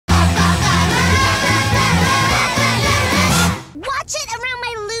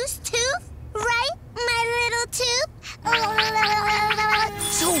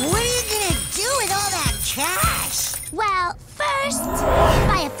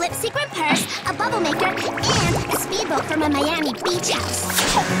a bubble maker, and a speedboat from a Miami beach house.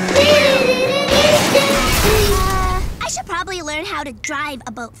 I should probably learn how to drive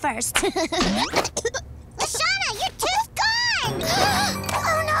a boat first. Lashana, your tooth gone!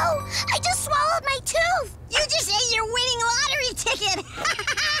 Oh no, I just swallowed my tooth! You just ate your winning lottery ticket!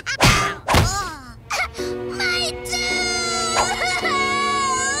 My tooth!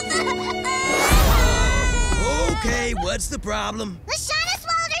 Okay, what's the problem? Lashana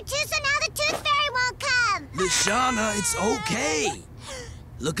swallowed her tooth, so now the tooth fairy won't come! Lashana, it's okay.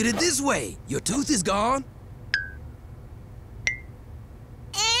 Look at it this way. Your tooth is gone.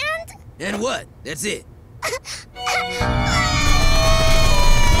 And what? That's it.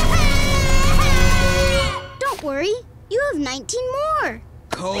 Don't worry. You have 19 more.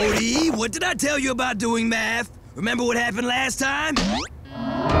 Cody, what did I tell you about doing math? Remember what happened last time?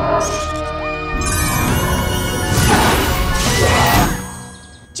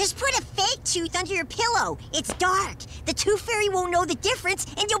 Just put a fake tooth under your pillow. It's dark. The tooth fairy won't know the difference,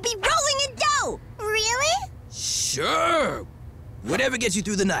 and you'll be rolling in dough. Really? Sure. Whatever gets you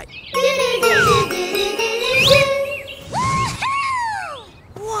through the night.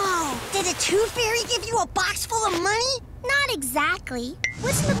 Whoa! Did the tooth fairy give you a box full of money? Not exactly.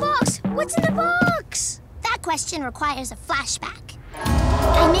 What's in the box? What's in the box? That question requires a flashback.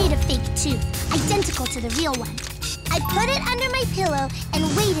 I made a fake tooth, identical to the real one. I put it under my pillow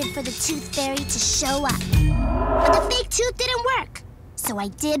and waited for the tooth fairy to show up. But the fake tooth didn't work. So I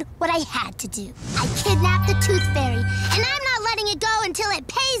did what I had to do. I kidnapped the tooth fairy, and I'm not letting it go until it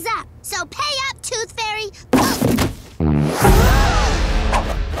pays up. So pay up, tooth fairy.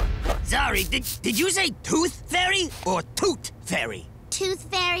 Sorry, did you say tooth fairy or toot fairy? Tooth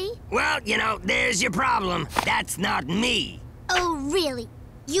fairy? Well, you know, there's your problem. That's not me. Oh, really?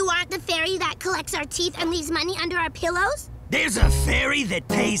 You aren't the fairy that collects our teeth and leaves money under our pillows? There's a fairy that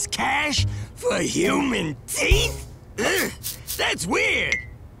pays cash for human teeth? Ugh, that's weird.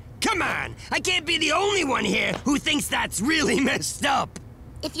 Come on, I can't be the only one here who thinks that's really messed up.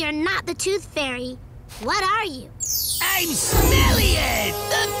 If you're not the tooth fairy, what are you? I'm Smelliot,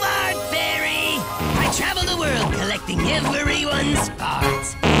 the fart fairy. I travel the world collecting everyone's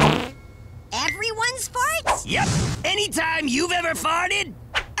farts. Everyone's farts? Yep, anytime you've ever farted,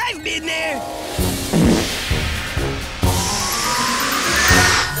 I've been there.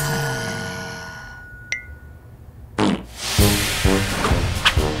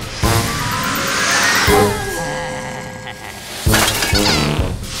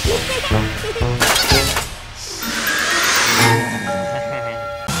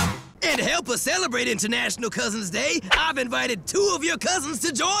 And to help us celebrate International Cousins Day, I've invited 2 of your cousins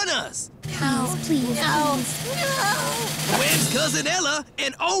to join us. Please. No. Gwen's cousin Ella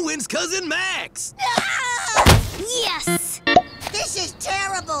and Owen's cousin Max. Yes! This is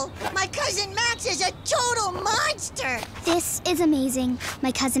terrible. My cousin Max is a total monster. This is amazing.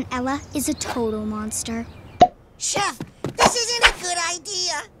 My cousin Ella is a total monster. Chef, this isn't a good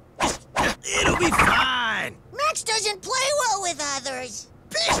idea. It'll be fine. Max doesn't play well with others.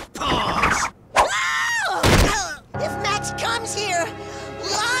 Pish posh. If Max comes here,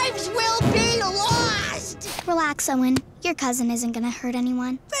 lives will be lost. Relax, Owen. Your cousin isn't gonna hurt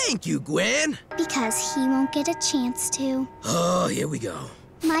anyone. Thank you, Gwen. Because he won't get a chance to. Oh, here we go.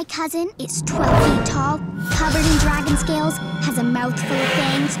 My cousin is 12 feet tall, covered in dragon scales, has a mouth full of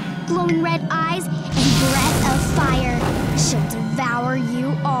fangs, glowing red eyes, and breath of fire. She'll devour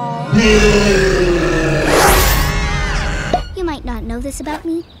you all. You might not know this about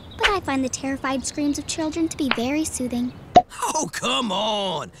me, but I find the terrified screams of children to be very soothing. Oh, come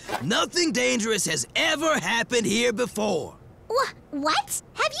on. Nothing dangerous has ever happened here before. What?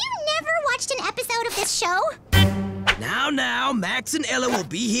 Have you never watched an episode of this show? Now, Max and Ella will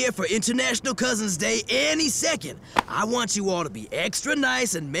be here for International Cousins Day any second. I want you all to be extra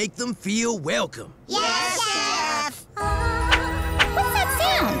nice and make them feel welcome. Yes, Chef! What's that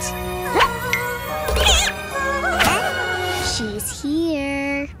sound? She's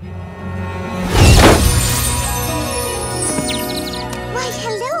here. Why,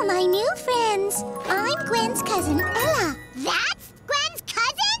 hello, my new friends. I'm Gwen's cousin, Ella. That's Gwen's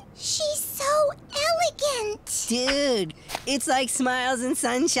cousin? She's so elegant. Dude, it's like Smiles and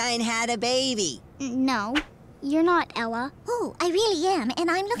Sunshine had a baby. No, you're not Ella. Oh, I really am,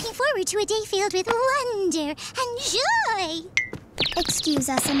 and I'm looking forward to a day filled with wonder and joy. Excuse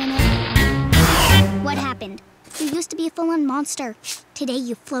us a minute. What happened? You used to be a full-on monster. Today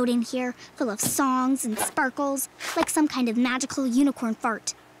you float in here, full of songs and sparkles, like some kind of magical unicorn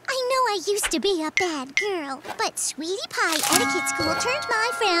fart. I know I used to be a bad girl, but Sweetie Pie Etiquette School turned my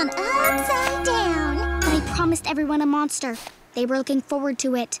frown upside down. But I promised everyone a monster. They were looking forward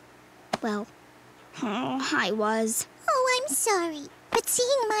to it. Well, Oh, I was. Oh, I'm sorry. But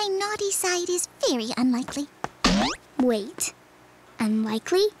seeing my naughty side is very unlikely. Wait.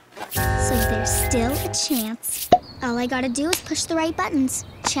 Unlikely? So there's still a chance. All I gotta do is push the right buttons.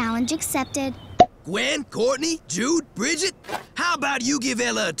 Challenge accepted. Gwen, Courtney, Jude, Bridget, how about you give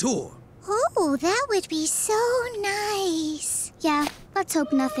Ella a tour? Oh, that would be so nice. Yeah, let's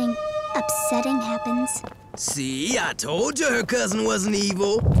hope nothing upsetting happens. See, I told you her cousin wasn't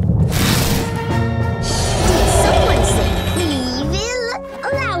evil. Someone say evil?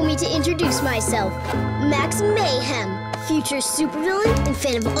 Allow me to introduce myself. Max Mayhem, future supervillain and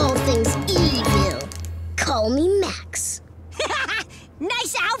fan of all things evil. Call me Max.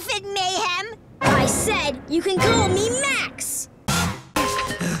 Nice outfit, Mayhem. I said you can call me Max.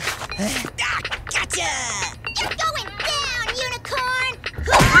 Gotcha! You're going down, unicorn!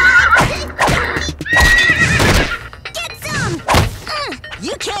 Get some!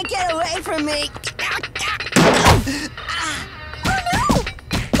 You can't get away from me. Oh no!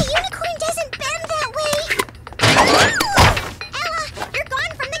 The unicorn doesn't bend that way! Ella, you're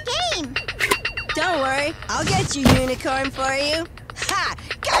gone from the game! Don't worry, I'll get your unicorn for you. Ha!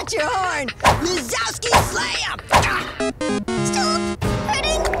 Got your horn! Mizowski Slam! Stop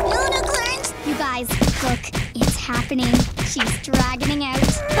hurting unicorns! You guys, look, it's happening. She's dragging out.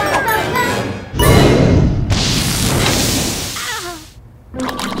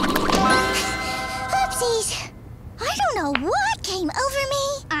 Oopsies! I don't know what came over me.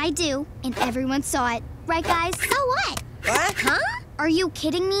 I do, and everyone saw it. Right, guys? So what? What? Huh? Are you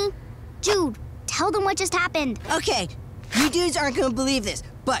kidding me? Jude, tell them what just happened. Okay, you dudes aren't gonna believe this,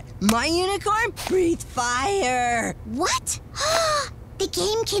 but my unicorn breathed fire. What? The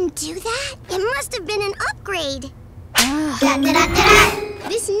game can do that? It must have been an upgrade.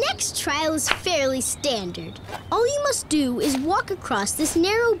 This next trial is fairly standard. All you must do is walk across this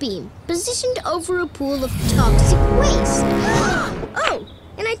narrow beam, positioned over a pool of toxic waste. Oh,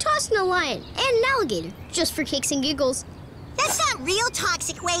 and I tossed in a lion and an alligator, just for kicks and giggles. That's not real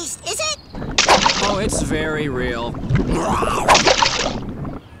toxic waste, is it? Oh, it's very real. And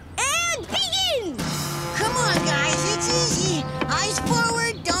begin! Come on, guys, it's easy. Eyes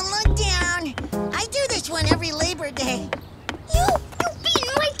forward, don't look down. I do this one every Labor Day. You've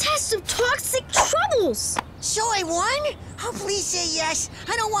beaten my test of toxic troubles! So I won? Oh, please say yes.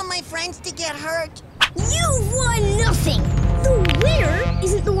 I don't want my friends to get hurt. You won nothing! The winner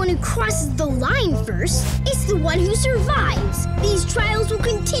isn't the one who crosses the line first, it's the one who survives. These trials will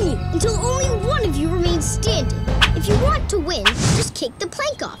continue until only one of you remains standing. If you want to win, just kick the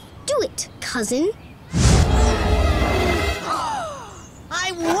plank off. Do it, cousin.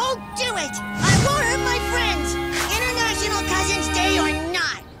 I won't do it! I won't hurt my friends! International Cousins Day or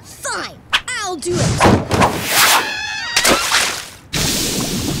not! Fine, I'll do it.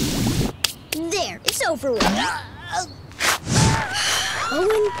 There, it's over with.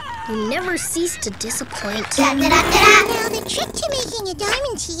 Owen, you never cease to disappoint. Now, the trick to making a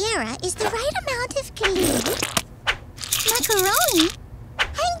diamond tiara is the right amount of glue, macaroni,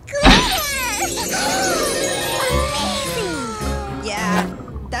 and glitter! Amazing! Yeah,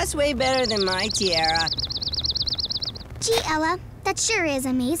 that's way better than my tiara. Gee, Ella, that sure is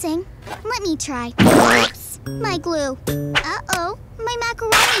amazing. Let me try. Oops, my glue. Uh-oh, my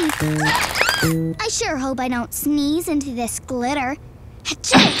macaroni. I sure hope I don't sneeze into this glitter. My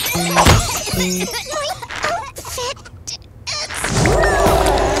outfit, it's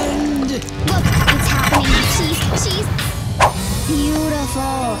ruined! Look, it's happening. She's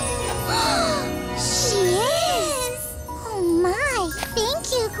beautiful. She is! Oh my, thank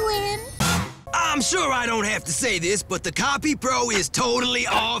you, Gwen. I'm sure I don't have to say this, but the Copy Pro is totally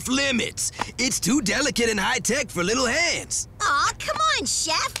off limits. It's too delicate and high-tech for little hands. Aw, come on,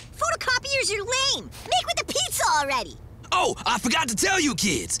 Chef. Photocopiers are lame. Make with the pizza already. Oh, I forgot to tell you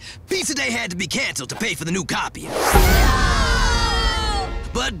kids. Pizza Day had to be canceled to pay for the new copier.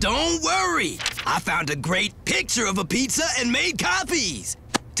 But don't worry. I found a great picture of a pizza and made copies.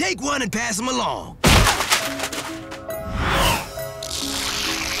 Take one and pass them along.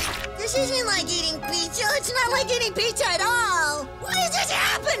 This isn't like eating pizza. It's not like eating pizza at all. What is this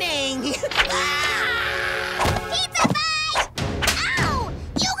happening? Pizza bite! Ow!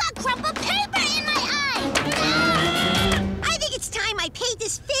 You got crumpled paper in my eye! I think it's time I paid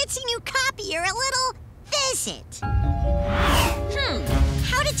this fancy new copier a little visit.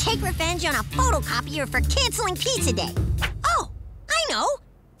 How to take revenge on a photocopier for canceling Pizza Day. Oh, I know.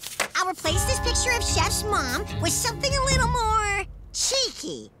 I'll replace this picture of Chef's mom with something a little more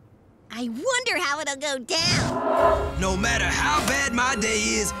cheeky. I wonder how it'll go down. No matter how bad my day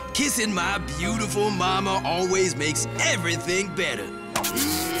is, kissing my beautiful mama always makes everything better.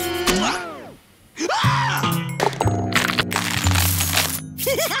 Mwah. Ah!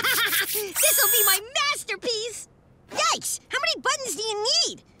 This'll be my masterpiece! Yikes! How many buttons do you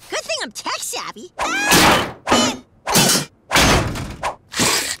need? Good thing I'm tech-savvy.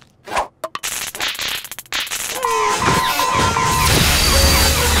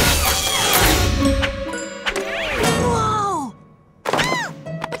 Whoa!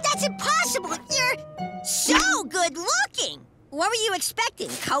 But that's impossible! You're so good-looking! What were you expecting,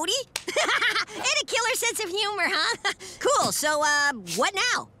 Cody? And a killer sense of humor, huh? Cool, so, what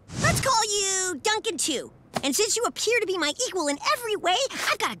now? Let's call you Duncan 2. And since you appear to be my equal in every way,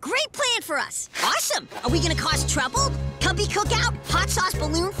 I've got a great plan for us. Awesome! Are we gonna cause trouble? Cubby cookout? Hot sauce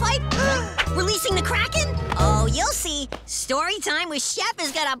balloon fight? Releasing the Kraken? Oh, you'll see. Story time with Chef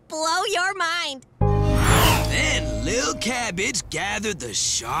is gonna blow your mind. Then Lil Cabbage gathered the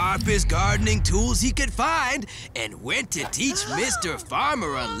sharpest gardening tools he could find and went to teach Mr.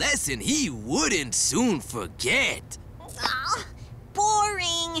 Farmer a lesson he wouldn't soon forget. Oh,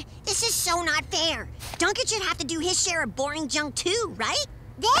 boring. This is so not fair. Duncan should have to do his share of boring junk too, right?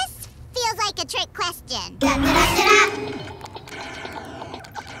 This feels like a trick question. Da-da-da-da-da.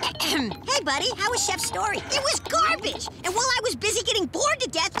 Hey, buddy, how was Chef's story? It was garbage! And while I was busy getting bored to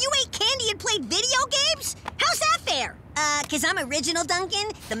death, you ate candy and played video games? How's that fair? 'Cause I'm original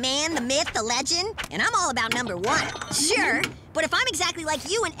Duncan, the man, the myth, the legend, and I'm all about number one. Sure, but if I'm exactly like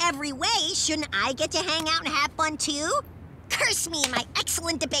you in every way, shouldn't I get to hang out and have fun too? Curse me and my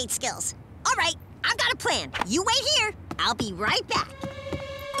excellent debate skills. All right, I've got a plan. You wait here. I'll be right back.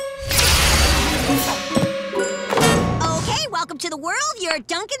 Okay, welcome to the world. You're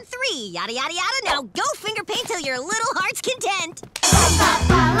Duncan 3. Yada, yada, yada. Now go finger paint till your little heart's content.